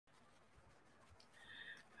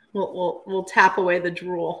We'll tap away the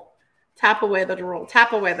drool. Tap away the drool.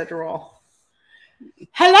 Tap away the drool.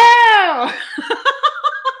 Hello!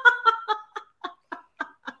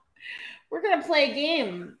 We're going to play a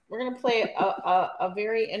game. We're going to play a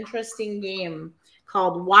very interesting game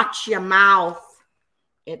called Watch Your Mouth.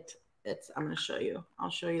 I'm going to show you. I'll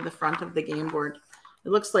show you the front of the game board. It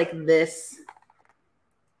looks like this.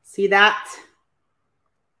 See that?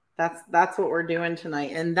 That's what we're doing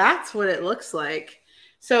tonight. And that's what it looks like.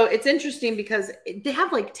 So it's interesting because they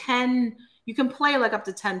have like 10, you can play like up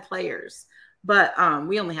to 10 players, but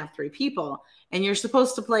we only have 3 people. And you're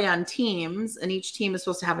supposed to play on teams, and each team is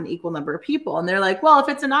supposed to have an equal number of people. And they're like, well, if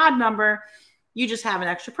it's an odd number, you just have an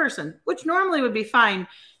extra person, which normally would be fine,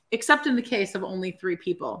 except in the case of only 3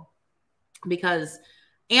 people. Because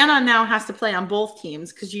Anna now has to play on both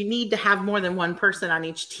teams because you need to have more than one person on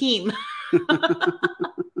each team.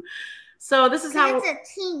 So this is how... It's a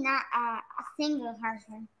team, not a single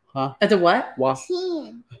person. Huh? It's a what? What?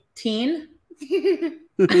 Teen. Teen?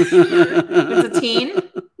 It's a teen?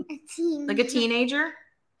 A teen. Like a teenager?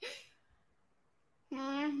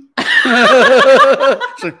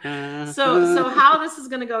 So how this is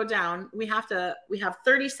going to go down, we have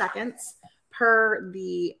 30 seconds per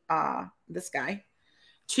this guy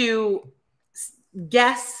to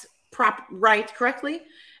guess correctly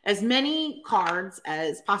as many cards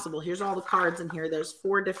as possible. Here's all the cards in here. There's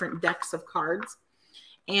 4 different decks of cards.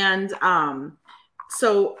 And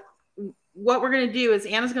so what we're going to do is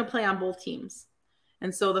Anna's going to play on both teams.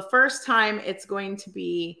 And so the first time it's going to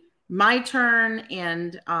be my turn,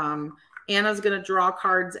 and Anna's going to draw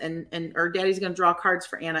cards or Daddy's going to draw cards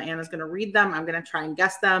for Anna. Anna's going to read them. I'm going to try and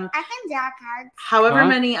guess them. I can draw cards. However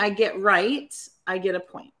many I get right, I get a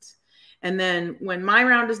point. And then when my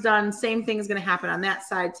round is done, same thing is going to happen on that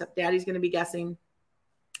side. So Daddy's going to be guessing.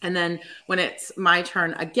 And then when it's my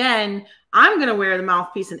turn again, I'm going to wear the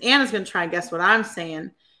mouthpiece, and Anna's going to try and guess what I'm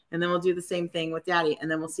saying. And then we'll do the same thing with Daddy.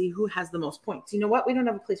 And then we'll see who has the most points. You know what? We don't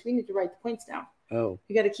have a place. We need to write the points down. Oh.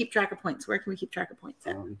 You got to keep track of points. Where can we keep track of points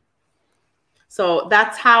at? So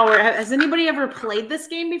that's how has anybody ever played this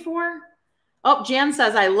game before? Oh, Jan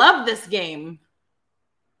says, I love this game.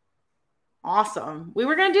 Awesome. We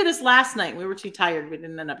were going to do this last night. We were too tired. We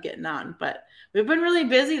didn't end up getting on, but we've been really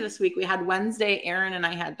busy this week. We had Wednesday, Aaron and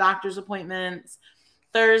I had doctor's appointments.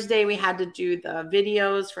 Thursday, we had to do the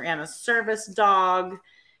videos for Anna's service dog.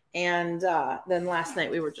 And then last night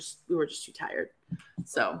we were just too tired.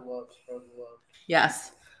 So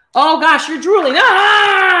yes. Oh gosh, you're drooling.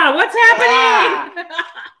 Ah, what's happening?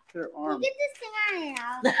 You get this thing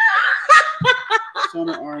on now. It's on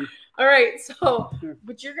her arm. All right, so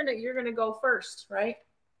but you're gonna go first, right?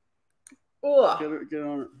 Oh, Get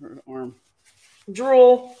on her arm.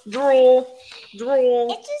 Drool. It's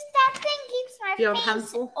just that thing keeps my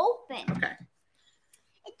face open. Okay.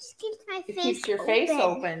 It just keeps my face keeps your face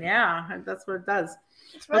open. Yeah, that's what it does.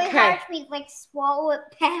 It's really hard for me to like swallow it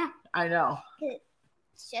back. I know.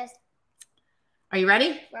 It's just. Are you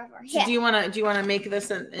ready? Yeah. So do you want to make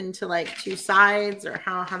this into like 2 sides, or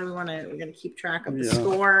how do we want to? We're gonna keep track of the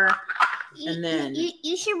score, and then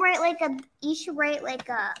you should write like a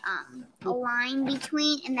line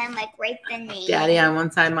between, and then like write the name. Daddy on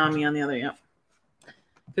one side, Mommy on the other. Yep.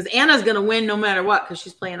 Because Anna's gonna win no matter what, because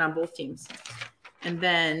she's playing on both teams. And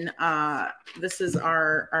then this is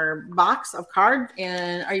our box of cards.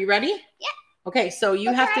 And are you ready? Yeah. Okay, so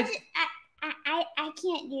you have to. I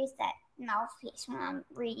can't use that mouthpiece when I'm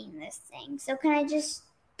reading this thing. So can I just?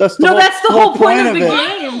 That's the whole point of the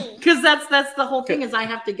game. Because that's the whole thing is I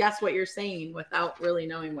have to guess what you're saying without really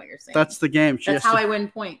knowing what you're saying. That's the game. That's how I win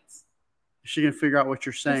points. She can figure out what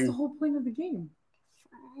you're saying. That's the whole point of the game.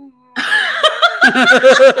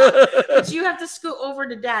 But you have to scoot over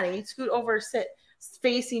to Daddy. Scoot over, sit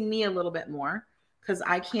facing me a little bit more because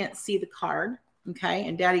I can't see the card. Okay,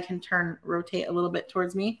 and Daddy can rotate a little bit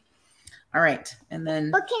towards me. All right, and then.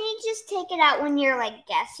 But can you just take it out when you're like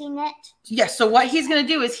guessing it? Yes. So what he's gonna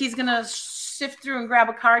do is he's gonna sift through and grab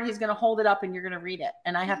a card. He's gonna hold it up, and you're gonna read it,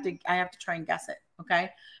 and I have to try and guess it. Okay,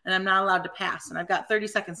 and I'm not allowed to pass, and I've got 30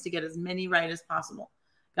 seconds to get as many right as possible.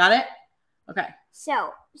 Got it? Okay.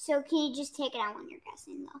 So can you just take it out when you're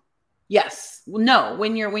guessing though? Yes. No.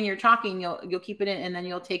 When you're talking, you'll keep it in, and then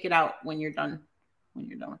you'll take it out when you're done. When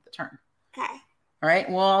you're done with the turn. Okay. All right.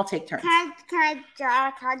 Well, I'll take turns. Can I draw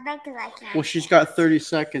a card back? Because I can't. Well, she's got 30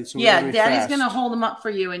 seconds. So yeah, Daddy's gonna hold them up for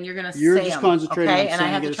you, and you're gonna say them. Just concentrating. Okay, and I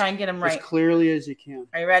have to try and get them right as clearly as you can.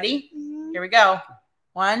 Are you ready? Mm-hmm. Here we go.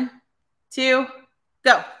 1, 2,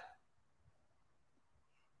 go.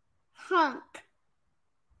 Hunk.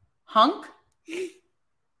 Hunk.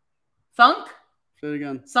 Thunk. Say it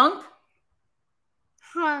again. Sunk.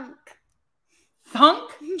 Hunk.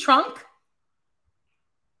 Thunk? Trunk?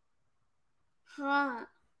 Hunk.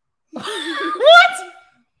 What?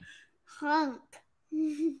 Hunk.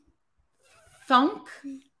 Thunk?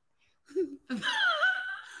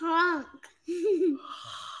 Hunk.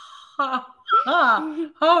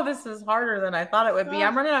 Oh, this is harder than I thought it would be.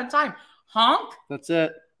 I'm running out of time. Honk? That's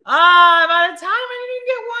it. Ah, I'm out of time. I didn't even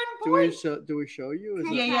get 1 point. Do we show you? Is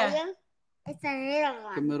Can it I Yeah. tell you? It's a little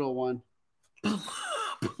one. the middle one?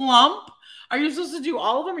 Plump? Are you supposed to do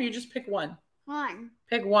all of them or you just pick one? One.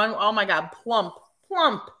 Pick one. Oh my God. Plump.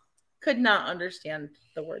 Plump. Could not understand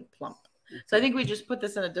the word plump. So I think we just put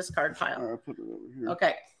this in a discard All pile. right, put it over here.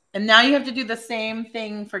 Okay. And now you have to do the same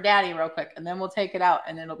thing for Daddy real quick. And then we'll take it out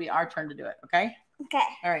and then it'll be our turn to do it. Okay. Okay.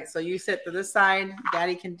 All right. So you sit to this side.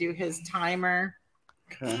 Daddy can do his timer.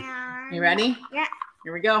 Okay. And You ready? Yeah.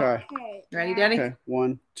 Here we go. Okay. Okay. You ready, Daddy? Okay.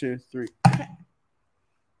 1, 2, 3.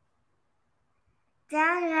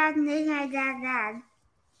 Dad, dad.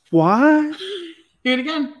 What? Do it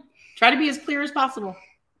again. Try to be as clear as possible.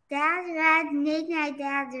 Dad, dad. Can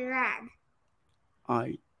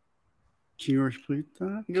you repeat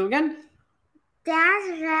that? Go again.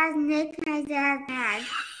 Dad, dad.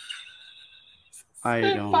 I This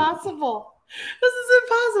is don't. impossible. This is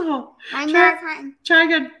impossible. One Try- more time. Try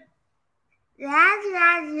again.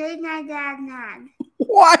 Dad.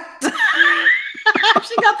 What?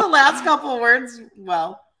 She got the last couple words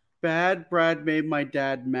well. Bad Brad made my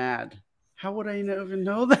dad mad. How would I even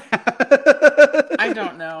know that? I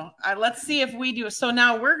don't know. Let's see if we do. So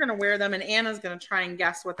now we're going to wear them and Anna's going to try and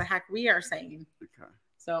guess what the heck we are saying. Okay.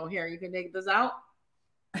 So here, you can take this out.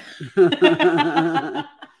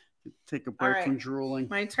 Take a break All right. from drooling.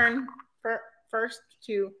 My turn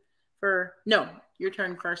your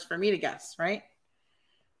turn first for me to guess, right?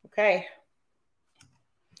 Okay.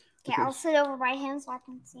 Okay, I'll sit over by him so I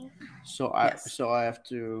can see. So Yes. I have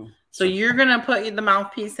to. So you're going to put the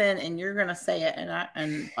mouthpiece in and you're going to say it.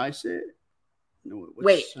 I say it. No, what's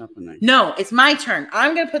Wait. happening? No, it's my turn.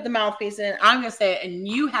 I'm going to put the mouthpiece in. I'm going to say it, and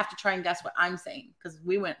you have to try and guess what I'm saying because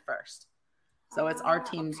we went first. So it's our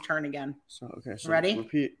team's turn again. So okay. So Ready?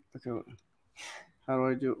 Repeat. Okay. How do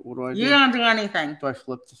I do? What do I do? You don't do anything. Do I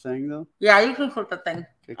flip the thing though? Yeah, you can flip the thing.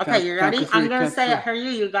 Okay, count- you count ready? to three, I'm going to count say to it for you.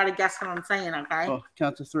 You got to guess what I'm saying, okay? Oh,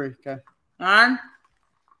 count to 3. Okay. 1,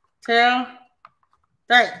 2,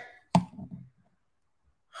 3.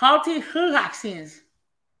 Faulty flu vaccines.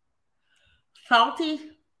 Faulty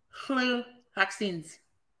flu vaccines.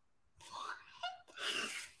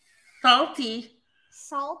 Faulty.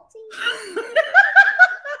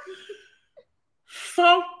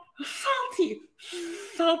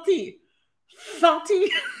 Salty?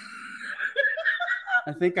 Faulty.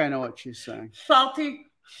 I think I know what she's saying. Faulty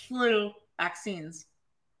flu vaccines.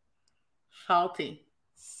 Faulty.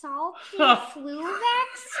 Salty Huh. flu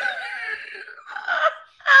vaccine?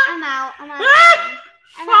 I'm out. I'm out.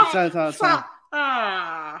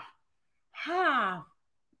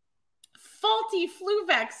 Faulty flu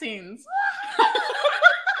vaccines.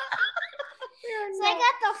 So I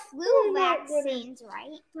got the flu vaccines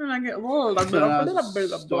right.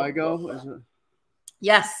 So do I go? Is it?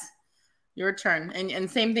 Yes, your turn. And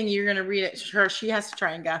same thing, you're going to read it. Sure, she has to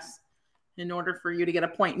try and guess in order for you to get a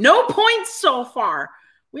point. No points so far.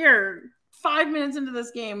 We are 5 minutes into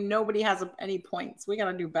this game. Nobody has any points. We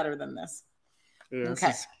got to do better than this. Yeah, Okay.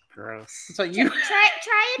 This is gross. So you. Try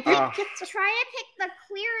to pick Ah. the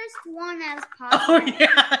clearest one as Oh, possible.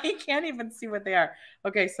 yeah. You can't even see what they are.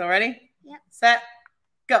 Okay, so ready? Yep. Set.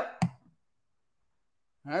 Go.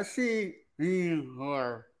 I see.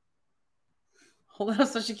 Or Hold it up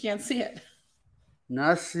so she can't see it.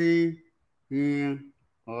 nasi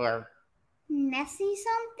or Messy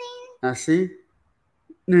something? nasi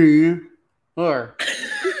or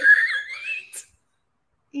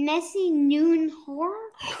Messy noon horror?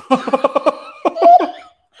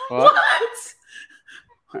 what?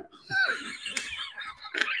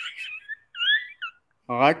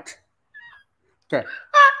 What? Okay.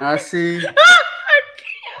 Nasi I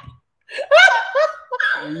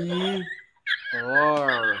can't.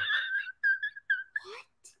 or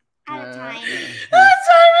Out of time. That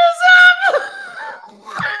time is up.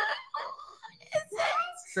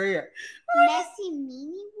 Say it. Messy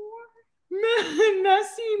meanie war?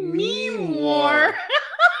 Messy meme Meme war. war.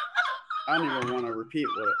 I don't even want to repeat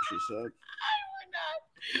what she said.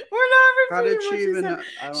 We're not How repeating did what she she even? said.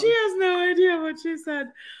 I don't, She has no idea what she said.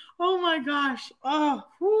 Oh my gosh. Oh.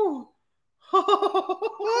 Whew.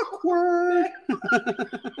 awkward.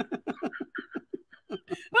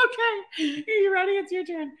 Okay. Are you ready? It's your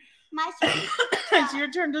turn. My turn. It's your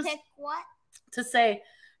turn to Pick what? say.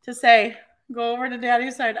 Go over to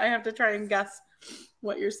Daddy's side. I have to try and guess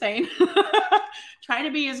what you're saying. Try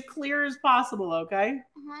to be as clear as possible, okay?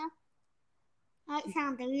 Uh-huh. That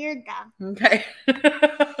sounded weird though. Okay.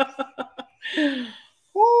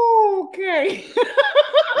 Okay.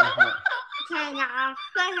 Okay, now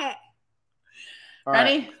go ahead. All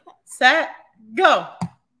Ready, set, go.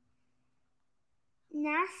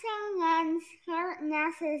 NASA lands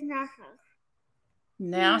NASA's NASA.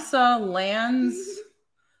 NASA lands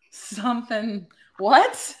something.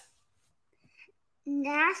 What?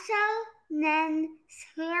 NASA then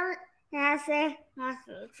squirt NASA.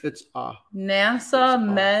 It's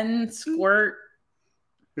NASA men squirt.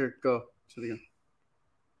 Here, go. Say it again.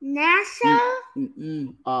 NASA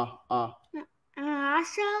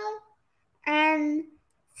NASA and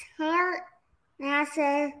squirt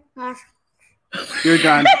NASA. You're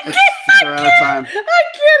done. We're out of time. I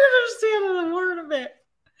can't understand a word of it.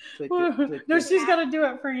 Take No, it. she's got to do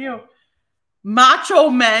it for you. Macho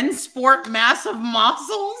men sport massive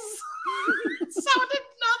muscles. It sounded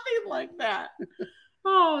nothing like that.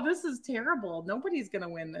 Oh, this is terrible. Nobody's going to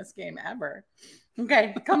win this game ever.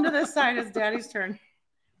 Okay, come to this side. It's Daddy's turn.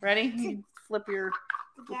 Ready? Flip your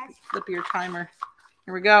timer.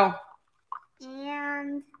 Here we go.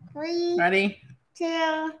 And 3, Ready?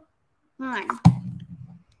 2, 1.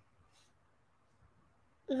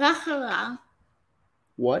 Buffalo.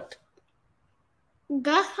 What?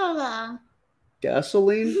 Buffalo.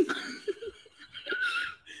 Gasoline?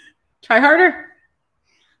 Try harder.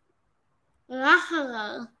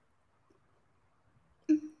 Buffalo.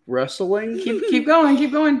 Wrestling? Keep going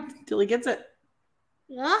till he gets it.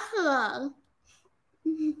 Buffalo.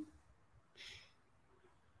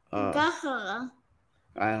 Buffalo.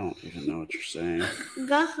 I don't even know what you're saying.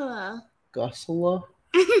 Buffalo. Gossela?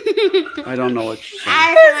 I don't know what you're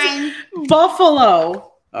saying.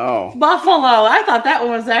 Buffalo. Oh. Buffalo. I thought that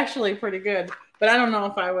one was actually pretty good, but I don't know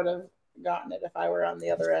if I would have gotten it if I were on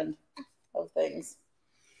the other end of things.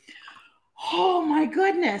 Oh my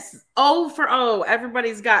goodness. O for O.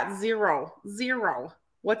 Everybody's got 0. 0.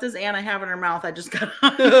 What does Anna have in her mouth? I just got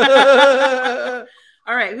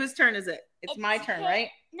All right, whose turn is it? It's my turn, right?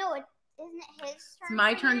 No, isn't it his turn? It's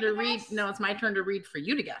my for turn you to read. guess? No, it's my turn to read for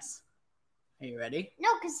you to guess. Are you ready? No,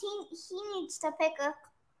 because he needs to pick a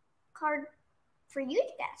card for you to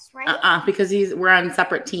guess, right? Because we're on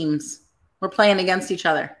separate teams. We're playing against each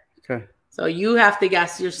other. Okay. So you have to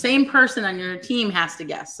guess. Your same person on your team has to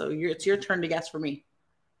guess. So it's your turn to guess for me.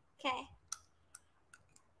 Okay.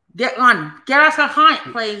 Get on. Get us a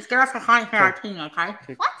hint, please. Get us a hint for our team, okay?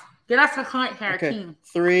 What? Get us a hint for our Okay. team.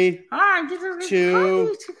 3. All right.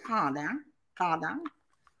 2. Calm down. Calm down.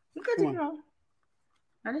 You're good to go.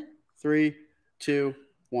 Ready? 3, 2,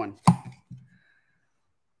 1.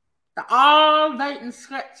 The all bait and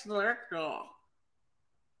switch lyrical.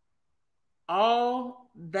 All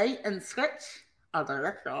bait and switch of the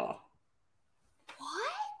lyrical.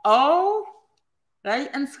 What? All bait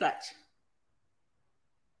and switch.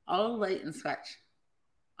 All bait and switch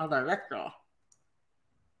of the lyrical.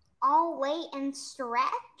 All wait and stretch?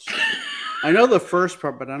 I know the first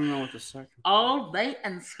part, but I don't know what the second. All bait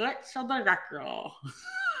and switch of the lyrical.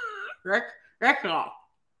 Lyrical.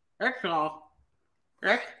 Out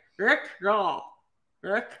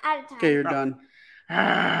of time. Okay, you're done.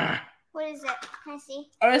 What is it? Can I see?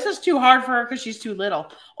 Oh, this is too hard for her because she's too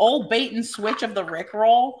little. Old bait and switch of the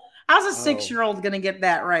Rickroll. How's a 6-year-old gonna get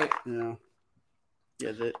that right? Yeah.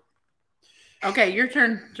 Yeah, that. Okay, your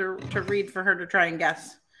turn to read for her to try and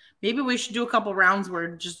guess. Maybe we should do a couple rounds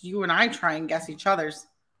where just you and I try and guess each other's.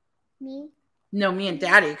 Me? No, me and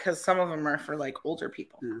Daddy, because some of them are for like older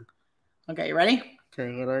people. Yeah. Okay, you ready?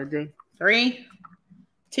 Okay, what are you? 3,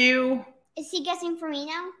 2. Is he guessing for me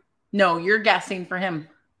now? No, you're guessing for him.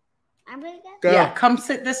 I'm gonna guess. Go. Yeah, come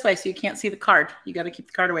sit this way so you can't see the card. You got to keep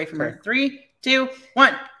the card away from her. 3, 2,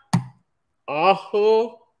 1.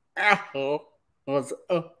 Apple was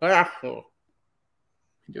a apple.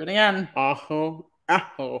 Do it again. Apple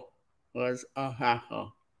was a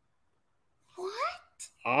apple. What?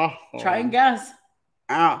 Apple. Try and guess.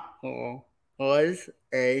 Apple was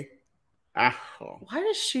a apple. Why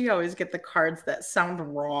does she always get the cards that sound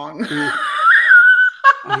wrong?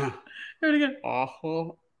 Uh, Do it again.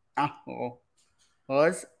 apple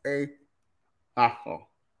was a apple.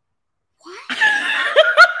 What?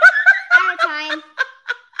 Out of time.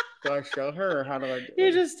 Do I show her or how do I do You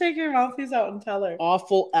it? just take your mouthpiece out and tell her.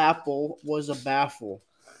 Awful apple was a baffle.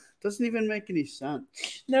 Doesn't even make any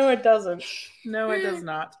sense. No, it doesn't. No, it does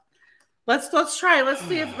not. Let's try. Let's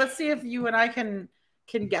see if you and I can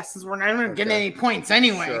guess, since we're not even getting any points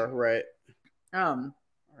anyway. Sure, right. All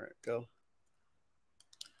right, go.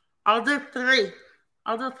 I'll do 3.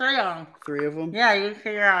 I'll do 3 of them. 3 of them? Yeah, you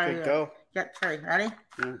figure out. Okay, go. Get three. Ready?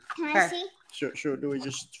 Yeah. Can I see? Sure. Do we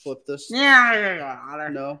just flip this? Yeah, there you go, Otter.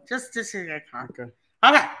 No. Just here you go. Okay.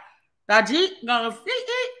 Okay. The Jeep goes beep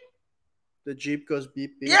beep. The Jeep goes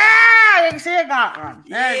beep beep. Yeah, you can see it got one.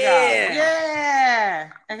 There you Yeah. go.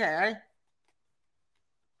 Yeah. Okay, ready?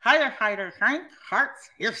 Hider, Frank, hearts,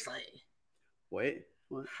 fiercely. Wait.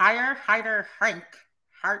 What? Hider, Frank,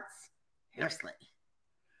 hearts, fiercely.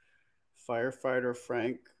 Firefighter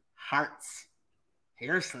Frank Hearts,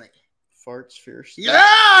 fiercely. farts fierce.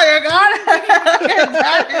 Yeah, you got it.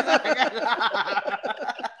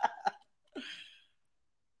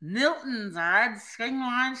 Newton's red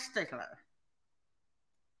stringline stickler.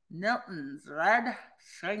 Newton's red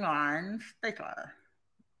stringline stickler.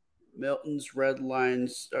 Milton's red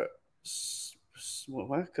lines.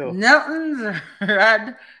 What go? Newton's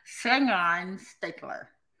red stringline stickler.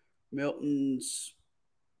 Milton's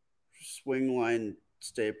swing line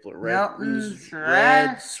stapler. Milton's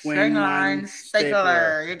red swing line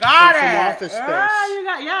stapler. You From got it. Office Space.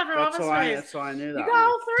 Oh, you got from That's Office why. Space. That's why I knew that. You got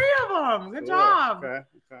all three of them. Good Cool. job. Okay.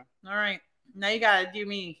 All right. Now you gotta do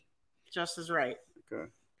me just as right. Okay.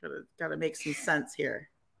 Gotta make some sense here.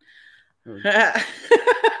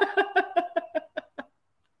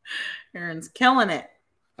 Aaron's killing it.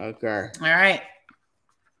 Okay. All right.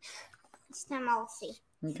 This time I'll see.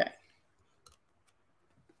 Okay.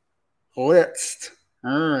 Blitzed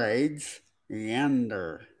rides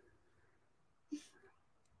yander.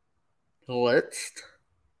 Blitzed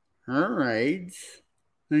rides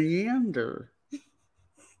yander.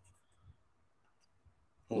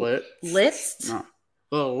 Blitzed? No.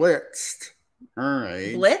 Blitzed. All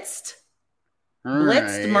right. Blitzed?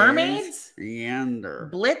 Blitzed mermaids? Yander.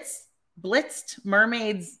 Blitzed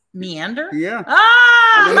mermaids meander? Yeah. Ah,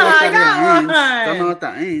 I I got one. Don't know what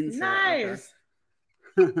that means. Nice.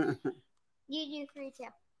 Okay. You do three too.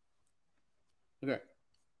 Okay.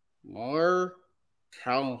 More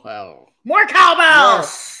cowbell. More cowbell.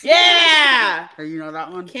 Yes. Yeah. Hey, you know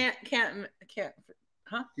that one? Can't.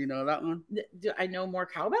 Huh? You know that one? Do I know more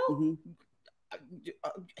cowbell? Mm-hmm. I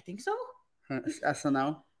think so.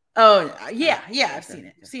 SNL. Oh yeah. Okay. I've seen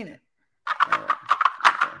it. Seen it.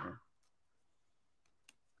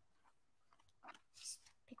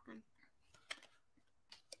 Pick one.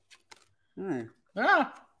 All right.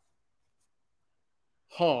 Ah.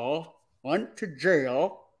 Hall went to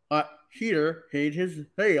jail, but Peter paid his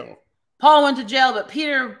bail. Paul went to jail, but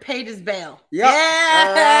Peter paid his bail. Yep.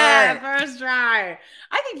 Yeah, All right. first try.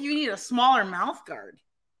 I think you need a smaller mouth guard.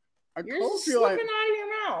 You're slipping out of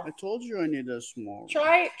your mouth. I told you I need a small one.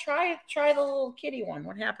 Try the little kitty one.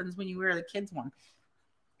 What happens when you wear the kids one?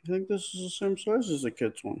 I think this is the same size as the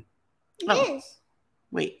kids one. It is.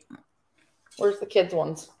 Wait, where's the kids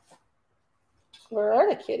ones? Where are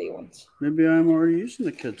the kitty ones? Maybe I'm already using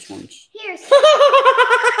the kids ones. Here's. Because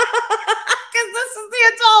this is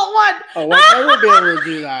the adult one. Oh, I'll never be able to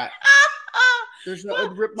do that. There's no,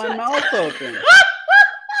 it'd rip my mouth open.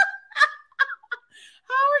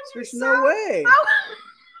 There's no way.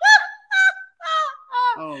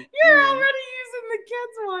 Oh, You're dear. already using the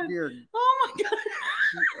kids one. Dear. Oh my god.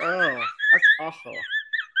 Oh, that's awful.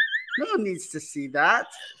 No one needs to see that.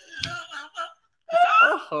 It's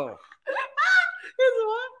awful. Is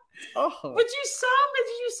what? Awful. But you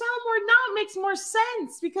sound more now. It makes more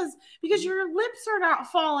sense because your lips are not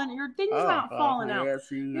falling. Your thing's not falling out.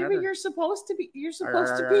 Maybe you're supposed to be. You're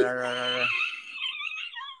supposed to be.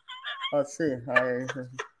 Let's see.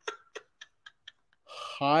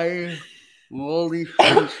 Hi, moldy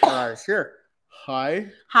French fries. Here.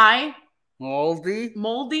 Hi, moldy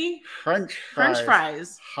French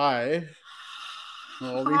fries. Hi,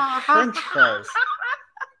 moldy French fries.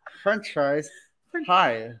 French fries.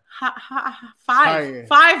 Hi.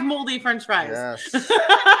 Five moldy French fries. Yes.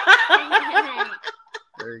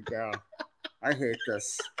 There you go. I hate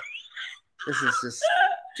this. This is just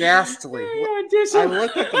ghastly. I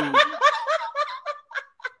look at them.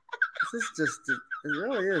 This is just, it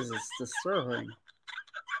really is. It's disturbing.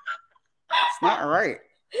 It's not right.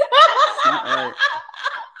 It's not right.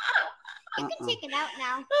 You can take it out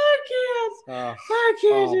now. I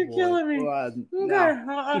can't. You're killing me.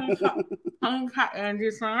 No. Okay. And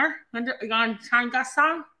you sir? You gonna try and get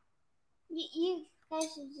some? You guys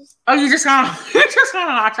should just. Oh, you just gonna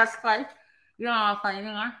watch us play? You don't wanna play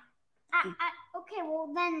anymore? Okay,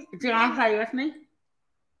 well then. Do you wanna play with me?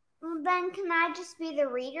 Well, then can I just be the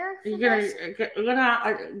reader? You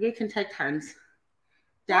can take turns.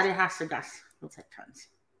 Daddy has to guess. We'll take turns.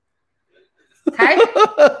 Okay?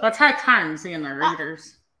 Let's take turns being the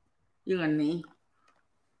readers. You and me.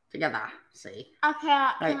 Together. See? Okay.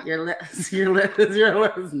 Right, your lips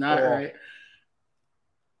not Oh. right.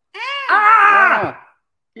 Ah!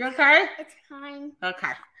 You okay? It's fine. Okay.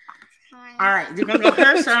 It's fine. All right. You gonna go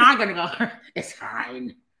first or I'm gonna go first? It's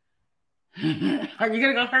fine. Are you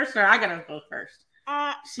gonna go first or I gotta go first?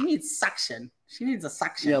 She needs suction. She needs a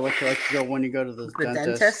suction. Yeah, like when you go to the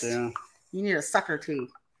dentist. Yeah. You need a sucker too.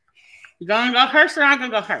 You gonna go first or I'm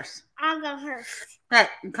gonna go first? I'll go first. Right.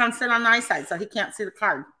 You come sit on my side so he can't see the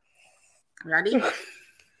card. Ready?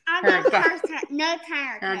 I'll Here go we go. first. No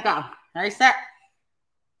timer. Here we go. Ready, set.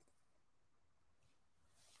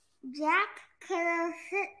 Jack could have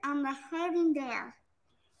sit on the floating door.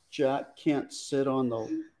 Jack can't sit on the.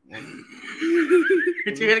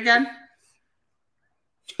 Do it again.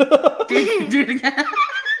 Do it again.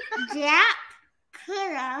 Jack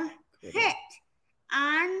could have hit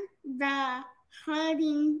on the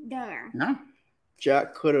floating door. No.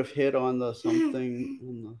 Jack could have hit on the something.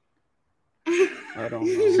 On the, I don't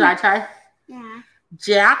know. Should I try? Yeah.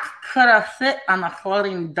 Jack could have fit on the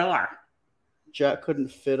floating door. Jack couldn't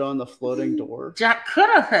fit on the floating door. Jack could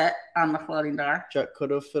have fit on the floating door. Jack could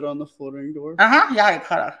have fit on the floating door. Yeah, he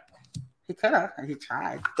could have. He could have. He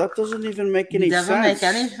tried. That doesn't even make any sense. Doesn't make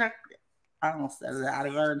any. I almost said it out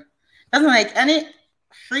of word. Doesn't make any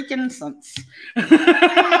freaking sense. Doesn't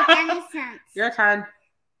make any sense. Your turn.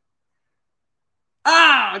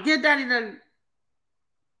 Oh, get Daddy to.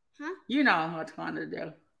 Huh? You know what you want to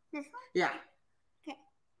do. This one? Yeah. Okay.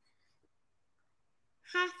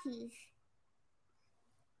 Hockeys.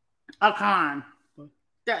 Oh, come on.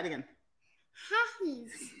 Do it again.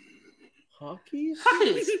 Hockeys. Hockeys?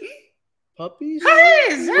 Puppies. Puppies?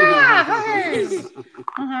 Puppies. Yeah, puppies.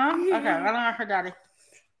 Okay, run on for Daddy.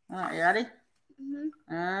 All right, you ready?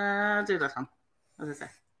 Mm-hmm. Do this one. What does it say?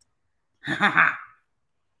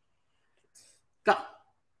 Go.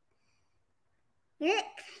 Rick,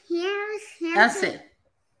 here's NC.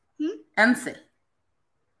 NC.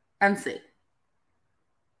 NC.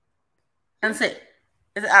 NC.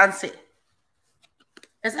 It's NC.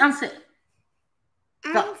 It's NC.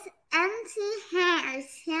 Go. Empty hairs,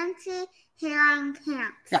 fancy hair on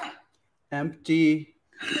camp. Yeah. Empty.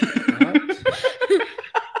 What?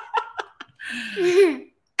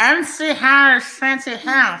 NC has fancy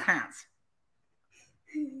hair pants.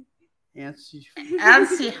 Nancy.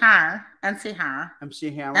 NC hair. NC hair. MC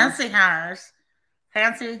Hammer. NC hammers.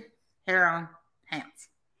 Fancy hair on pants.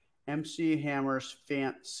 MC Hammer's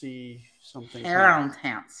fancy something. Hair on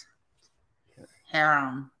pants. Hair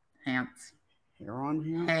on pants. Hair on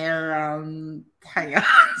him? Hair on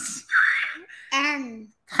pants. And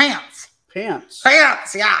Pants. Pants.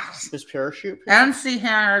 Pants, yes. His parachute pants? NC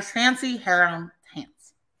hammers. Fancy hair on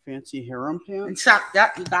pants. Fancy harem And pants? shot.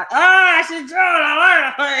 Yep, you got. Oh, I should throw it all over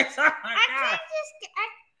the place. Oh my I God.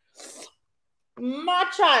 can't just. My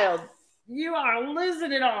child, you are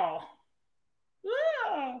losing it all.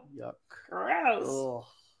 Ugh, Yuck. gross. Ugh.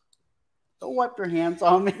 Don't wipe your hands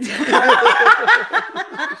on me.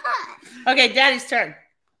 Okay, Daddy's turn.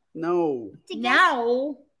 No.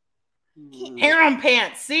 Now, harem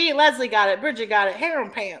pants. See, Leslie got it. Bridget got it. Harem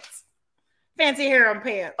pants. Fancy harem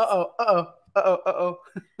pants. Uh-oh.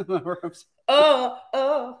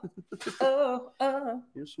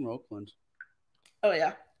 Here's from Oakland. Oh,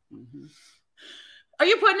 yeah. Mm-hmm. Are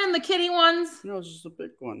you putting in the kitty ones? No, it's just a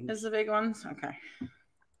big one. Is the big ones? Okay.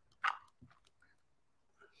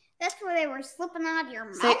 That's where they were slipping out of your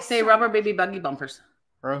mouth. Say rubber baby buggy bumpers.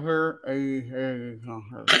 Rubber,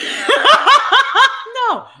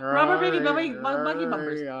 No, rubber baby buggy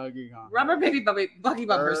bumpers. Rubber baby buggy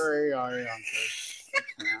bumpers.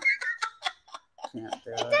 Can't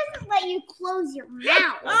do It it. doesn't let you close your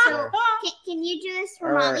mouth. So can you do this for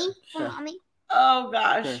All right, mommy? For sure. mommy? Oh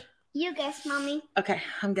gosh. Okay. You guess, mommy. Okay,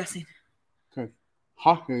 I'm guessing. Okay.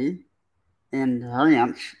 Hockey and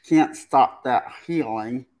ranch can't stop that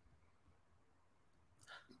healing.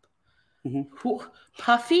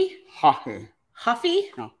 Puffy? Hockey.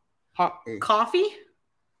 Huffy? No. Hockey. Coffee?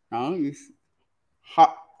 No, you.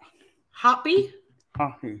 Hoppy?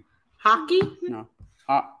 Hockey. Hockey? No.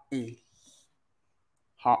 Hockey.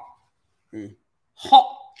 Hockey.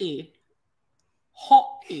 Hockey.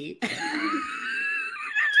 Hockey.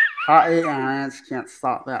 Hockey and ranch can't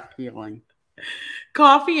stop that healing.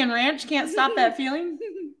 Coffee and ranch can't stop that feeling?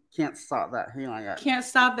 Can't stop that healing. Can't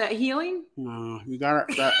stop that healing? No, you got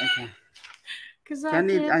it. That, okay. Because I'm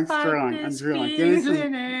drilling. Give me some.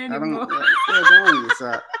 I don't use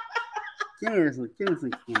that. Give me some.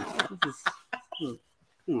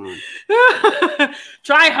 Come on.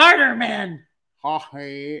 Try harder, man.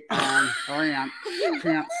 Hockey and ranch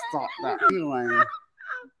can't stop that feeling.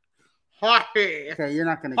 Hockey. Okay, you're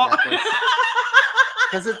not gonna get this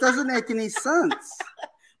because it doesn't make any sense.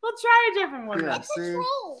 We'll try a different one. Yeah, then. see.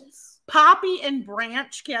 Poppy and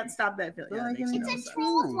Branch can't stop that feeling. Yeah, that makes It's no a sense.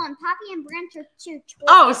 trolls one. Poppy and Branch are 2 trolls.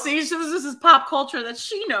 Oh, see, so this is pop culture that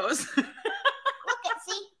she knows. Look at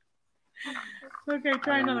see. Okay,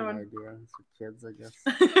 try another one. Idea. It's for kids, I guess.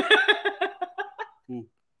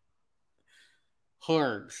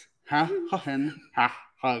 Hugs. Ha, huggin, ha,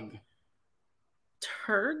 hug.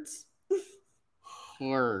 Turds?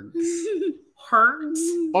 Hugs. Herds?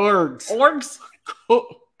 Orgs. Orgs?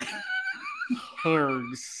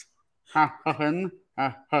 Hugs. Ha, huggin,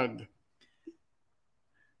 ha, hug.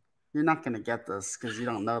 You're not gonna get this because you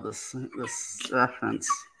don't know this reference.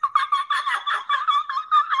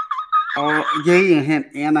 Oh, give you a hint.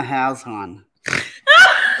 Anna has one.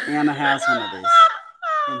 Anna has one of these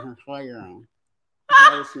in her playroom.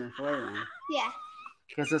 Yeah.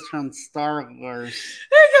 Because it's from Star Wars.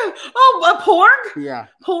 Oh, a porg? Yeah.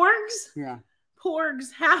 Porgs? Yeah.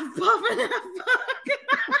 Porgs, half puff and half bug.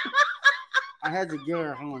 I had to give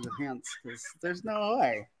her one of the hints because there's no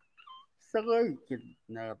way. So you could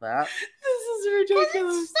know that. This is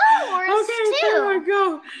ridiculous. It's Star Wars Okay, too. there we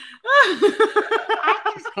go.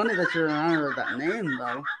 It's funny that you remember that name,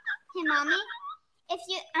 though. Hey, Mommy.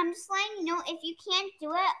 I'm just letting you know, if you can't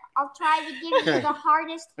do it, I'll try to give you the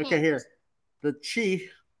hardest hint. Okay, here. The chief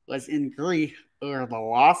was in grief over the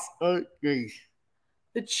loss of grief.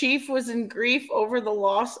 The chief was in grief over the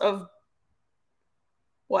loss of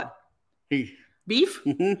what? Beef. Beef?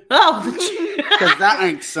 Mm-hmm. Oh, the chief. Because that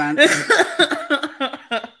makes sense.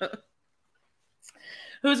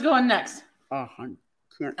 Who's going next? Oh, I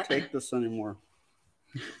can't take this anymore.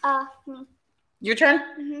 Me. Your turn?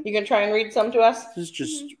 Mhm. You gonna try and read some to us? This is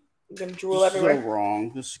just You gonna drool everywhere? so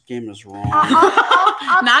wrong. This game is wrong.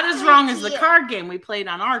 I'll Not do as it wrong to as the you. card game we played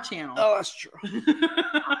on our channel. Oh, that's true. I'll do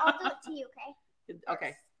it to you, okay?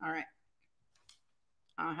 Okay, all right.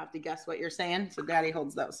 I'll have to guess what you're saying, so Daddy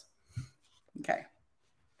holds those. Okay.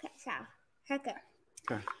 Okay, so, okay.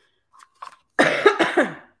 Okay.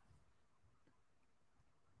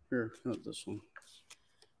 Here, not this one.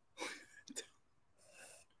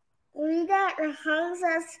 Rita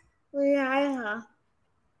rehearses Rita.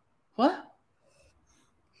 What?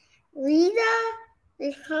 Rita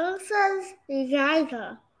rehearses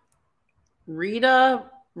Rita. Rita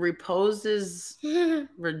reposes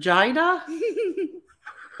Regina?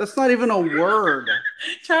 That's not even a word.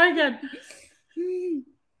 Try again.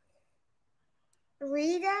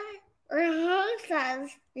 Rita rehearses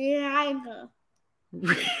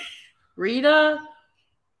Rita.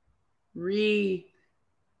 Rita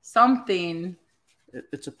something.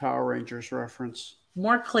 It's a Power Rangers reference.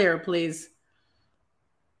 More clear, please.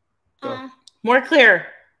 Go. More clear.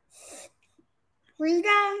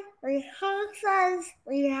 Rita rehearses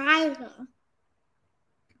Rita.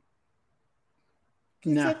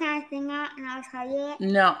 No. Can I sing that and I'll tell you it?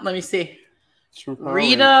 No, let me see. It's from Power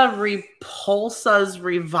Rita Repulsa's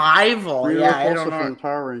Revival. Rangers. Yeah, I Repulsa don't know. from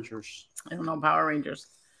Power Rangers. I don't know Power Rangers.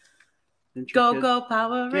 Didn't your Go kid- go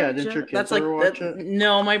Power Rangers. Yeah, didn't your kids That's like ever watch it?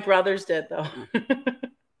 No, my brothers did though.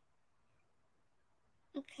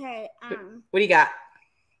 Okay, What do you got?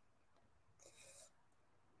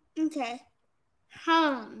 okay.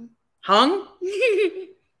 Home. Hung?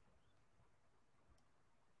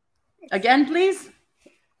 Again, please.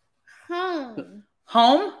 Home.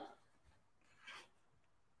 Home?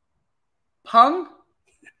 Hung?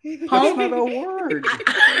 That's Home? not a word.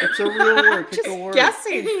 It's a real word. Pick Just a word.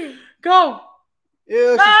 guessing. Go.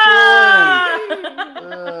 Ew, she's Ah!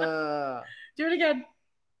 drawing. Do it again.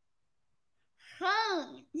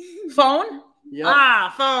 Home. Phone? Yep.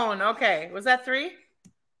 Ah, phone. Okay. Was that 3? Let's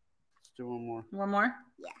do one more. One more?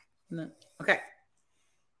 Yeah. No. Okay.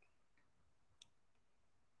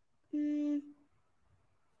 Is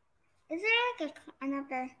there like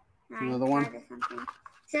another Another one? card or something? Is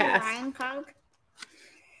there Pass. a line card?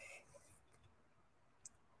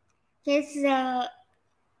 Here's the...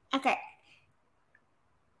 Okay.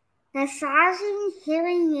 Massaging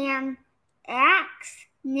hearing man axe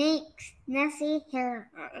makes messy hair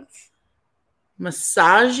products.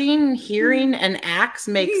 Massaging, hearing, and axe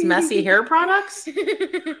makes messy hair products? Say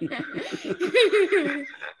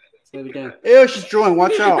it again. Ew, she's drawing.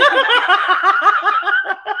 Watch out.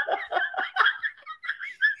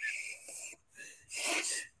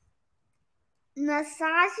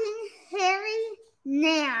 Massaging hairy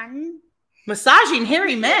man. Massaging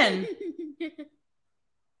hairy men?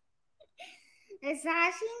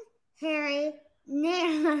 Massaging hairy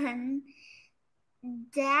man.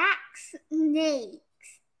 Dax makes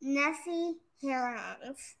messy hair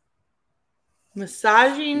products.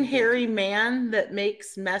 Massaging hairy man that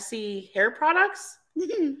makes messy hair products?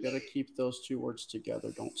 You gotta keep those 2 words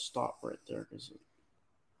together. Don't stop right there. Because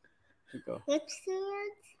go. Which two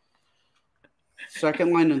words?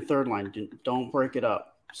 Second line and third line. Don't break it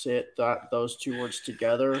up. Say it those two words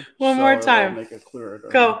together. One more time. Make it clearer.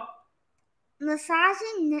 Go.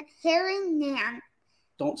 Massaging hairy man.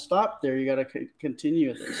 Don't stop there. You got to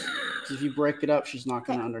continue this. If you break it up, she's not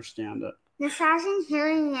going to understand it. Massaging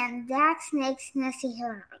hairy man. Dax makes messy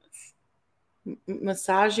hair hugs.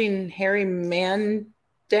 Massaging hairy man.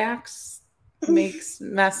 Dax makes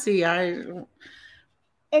messy.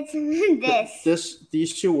 It's this.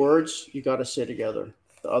 These two words you got to say together.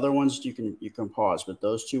 The other ones you can pause, but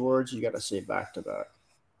those two words you got to say back to back.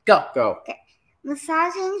 Go. Okay.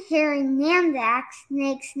 Massaging hairy man Dax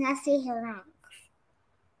makes messy hair hugs.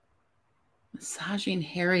 Massaging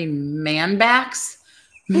hairy man backs.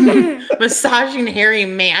 Massaging hairy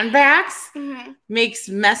man backs makes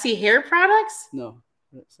messy hair products. No.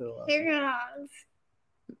 Hair hugs.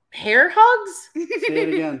 Hair hugs? Say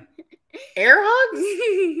it again. Air hugs?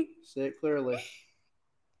 Say it clearly.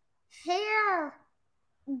 Hair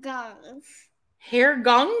gungs. Hair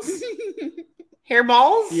gungs? Hair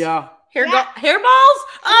balls? Yeah. Hair balls?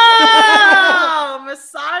 Oh!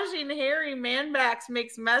 Massaging hairy man backs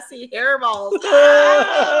makes messy hair balls.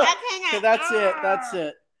 Okay, that's it. That's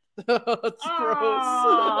it. It's gross.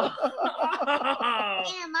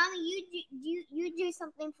 Yeah, Mommy, you do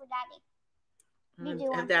something for Daddy.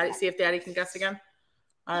 Have Daddy, see if Daddy can guess again.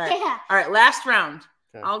 All right. Yeah. All right. Last round.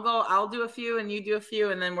 Okay. I'll do a few and you do a few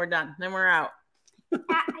and then we're done. Then we're out. You do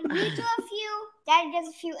a few, Daddy does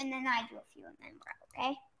a few, and then I do a few, and then we're out,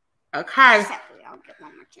 okay? Okay. Separately, I'll get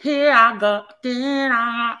one more too. Here I go. Did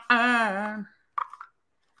I earn?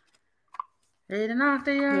 Reading off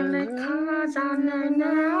the early cards on the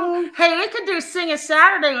now. Hey, we could do Sing It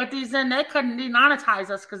Saturday with these, and they couldn't demonetize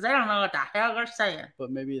us because they don't know what the hell they're saying. But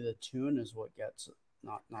maybe the tune is what gets it,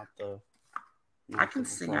 not the. I can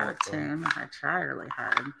sing out of tune. I try really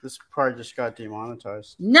hard. This part just got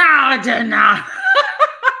demonetized. No, I did not.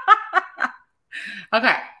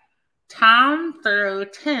 Okay. Tom threw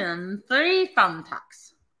Tim 3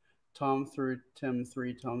 thumbtacks. Tom threw Tim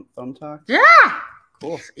 3 thumbtacks? Yeah.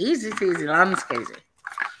 Cool. Easy peasy, lemon squeezy.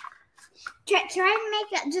 Try and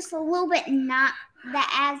make it just a little bit not that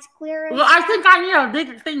as clear as Well, I think I need a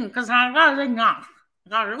bigger thing because I got to dig off. I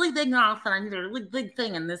got to really dig off, and I need a really big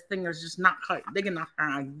thing, and this thing is just not quite big enough.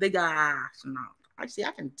 And I dig ass enough. Actually,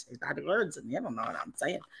 I can say that words, and you don't know what I'm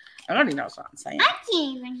saying. Nobody knows what I'm saying. I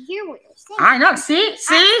can't even hear what you're saying. I know. See? I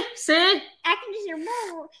can just hear.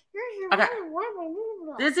 Okay.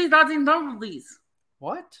 Dizzy doesn't know these.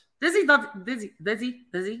 What? Dizzy doesn't. Dizzy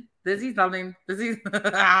doesn't. Dizzy.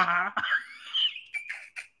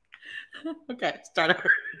 Okay, start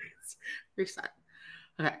over. Reset.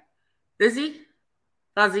 Okay. Dizzy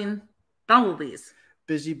doesn't bumblebees.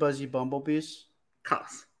 Busy buzzy bumblebees.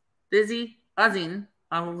 Close. Dizzy buzzing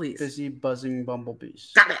bumblebees. Busy buzzing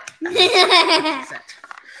bumblebees. Got it. That's it.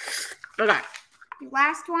 Okay.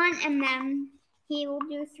 Last one, and then he will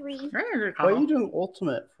do 3. Why are you doing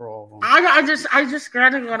ultimate for all of them? I just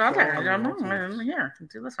grabbed one other. I don't know. Here,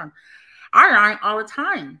 do this one. I rhyme all the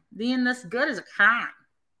time. Being this good is a crime.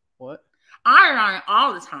 What? I rhyme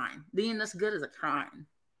all the time. Being this good is a crime.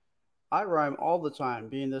 I rhyme all the time.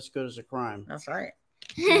 Being this good is a crime. That's right.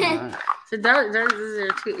 All right. So those are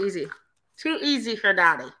too easy. Too easy for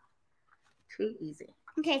Daddy. Too easy.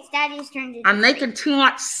 Okay, it's Daddy's turn to do I'm making too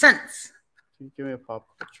much sense. Can you give me a pop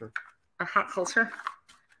culture? A hot culture.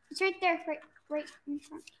 It's right there, right in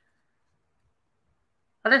front.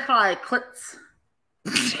 What if I clips?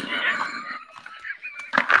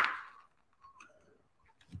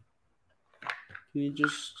 Can you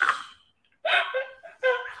just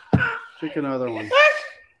pick another one?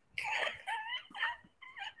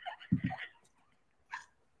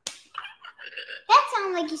 That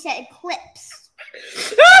sounded like you said eclipse.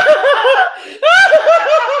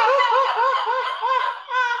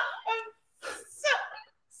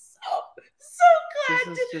 So glad.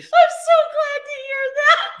 I'm so glad to hear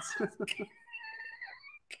that.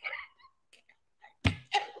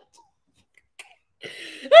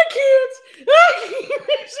 I can't. What?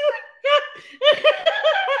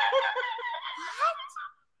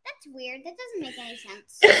 That's weird. That doesn't make any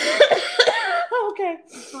sense. Okay.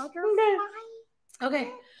 Butterfly? Okay.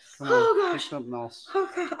 Come Oh on, gosh. pick something else.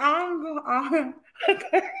 Okay.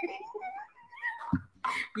 Okay.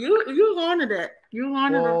 You wanted it. You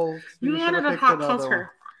wanted it. You wanted a hot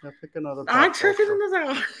culture. Yeah, pick another. I pop took it culture. into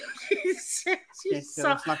the. You're come so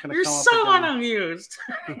up again. unamused.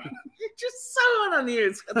 You're just so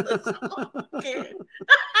unamused with this whole game.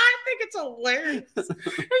 I think it's hilarious. And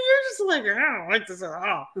you're just like, I don't like this at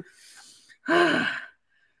all.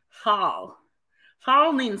 Fall.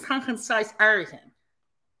 Fall means concise everything.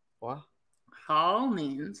 What? Fall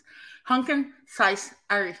means hunkin' size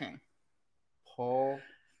everything. Paul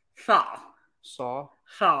Fall. saw.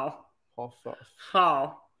 Fall. Paul fall.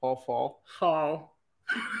 Fall. Paul fall. Fall.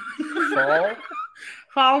 Fall.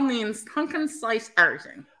 Fall means pumpkin spice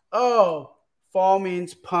everything. Oh, fall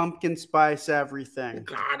means pumpkin spice everything.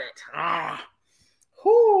 Got it. Ah.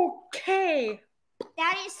 Okay.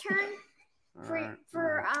 Daddy's turn Alright.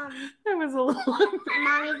 for That was a little.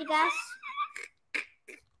 mommy to guess.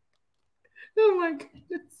 Oh my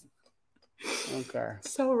goodness. Okay.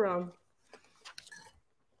 So wrong.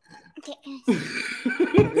 Okay.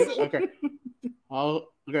 Okay.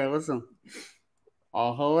 Okay, listen.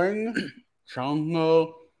 Ahoing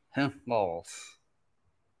Chongo Himples.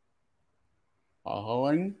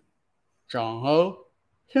 Ahoing Chongo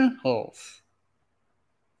Himples.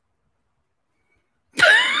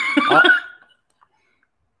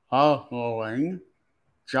 Ahoing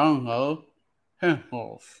Chongo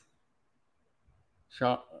Himples.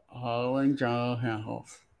 Ahoing Chongo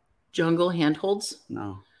Himples. Jungle handholds.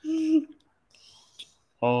 No.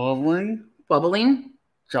 Ahoing Bubbling.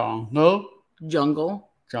 Chongo Jungle.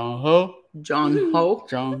 Chongo John Ho.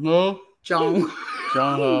 Chongo Jong.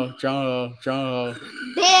 Chongo.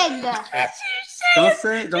 Big. Don't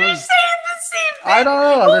say. Don't. You're saying the same thing. I don't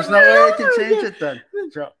know. There's no way I can over change and it then.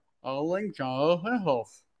 Ahoing Chongo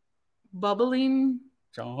Himples. Bubbling.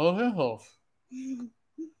 Chongo Himples.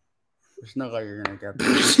 There's no way you're gonna get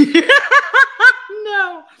that.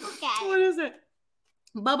 No. Okay. What is it?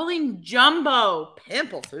 Bubbling jumbo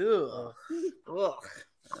pimples. Ugh. Ugh.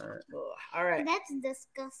 Alright. Ugh. All right. That's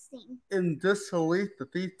disgusting. In disbelief, the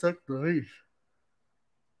thief took the thief.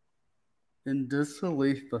 In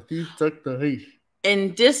disbelief, the thief took the thief.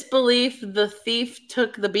 In disbelief, the thief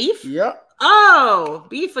took the beef. Yep. Oh,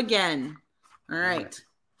 beef again. All right.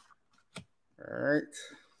 All right.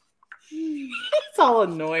 It's all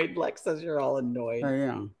annoyed. Lex says you're all annoyed. I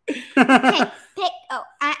am. Okay, pick. Oh,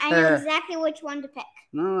 I know exactly which one to pick.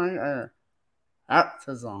 No,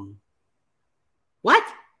 artisan. What?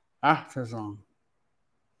 Artisan.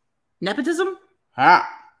 Nepotism?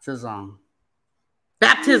 Artisan.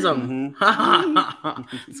 Baptism. Mhm.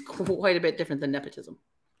 It's quite a bit different than nepotism.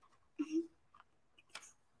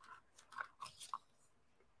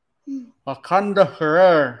 Wakanda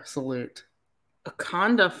Ferrer salute.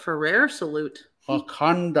 Akanda Ferrer salute.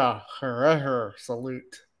 Wakanda Ferrer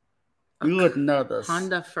salute. You would know this.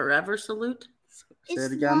 Akanda Forever salute. Say It's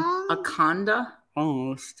it again. long. Akanda.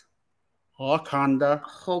 Almost. Wakanda.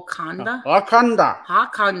 Hokanda. Wakanda.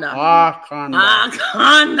 Hakanda. Wakanda.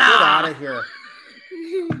 Akanda. Get out of here.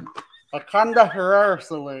 Wakanda Ferrer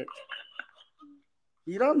salute.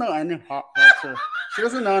 You don't know any pop culture. She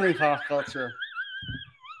doesn't know any pop culture.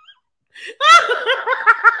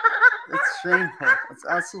 It's shameful. It's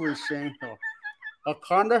absolutely shameful.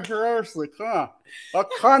 Wakanda Ferrer salute. Come on.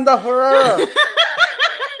 Wakanda Ferrer.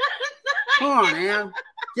 Come on, man.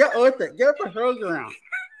 Get with it. Get with the program.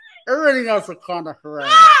 Everybody knows Wakanda Ferrer. I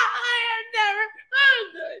have never. I have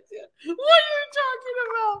no idea. What are you talking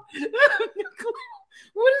about?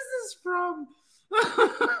 What is this from?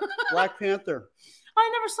 Black Panther. I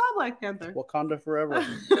never saw Black Panther. Wakanda Forever.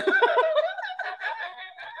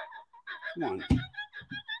 Come on.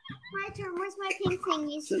 My turn. Where's my pink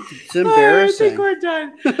thingies? It's embarrassing. I think we're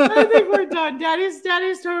done. I think we're done. Daddy's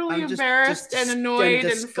totally I'm just- embarrassed and annoyed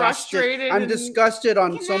and frustrated. I'm and- disgusted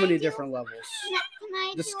on Can so I many do- different levels. Can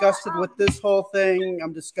I do Disgusted a, with this whole thing.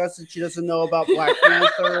 I'm disgusted she doesn't know about Black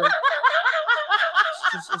Panther.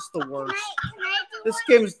 It's the worst. Can I do This one?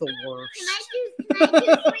 game's the worst. Can I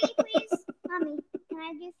do 3, please? Mommy, can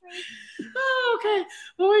I do 3? Oh, okay.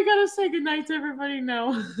 Well, we gotta say goodnight to everybody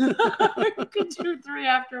now. We can do 3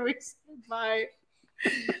 after we say bye.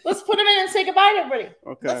 Let's put them in and say goodbye to everybody.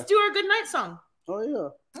 Okay. Let's do our goodnight song. Oh yeah.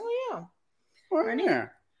 Oh yeah. Oh Ready? yeah.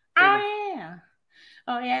 Oh yeah.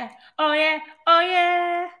 Oh yeah. Oh yeah. Oh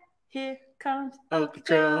yeah. Here comes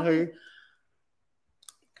Okeechobee.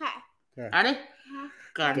 Okay. Ready?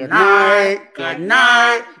 Good Good night. night. Good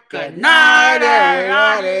night. Good night,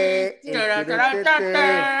 everybody.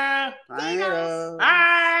 Da-da-da-da-da.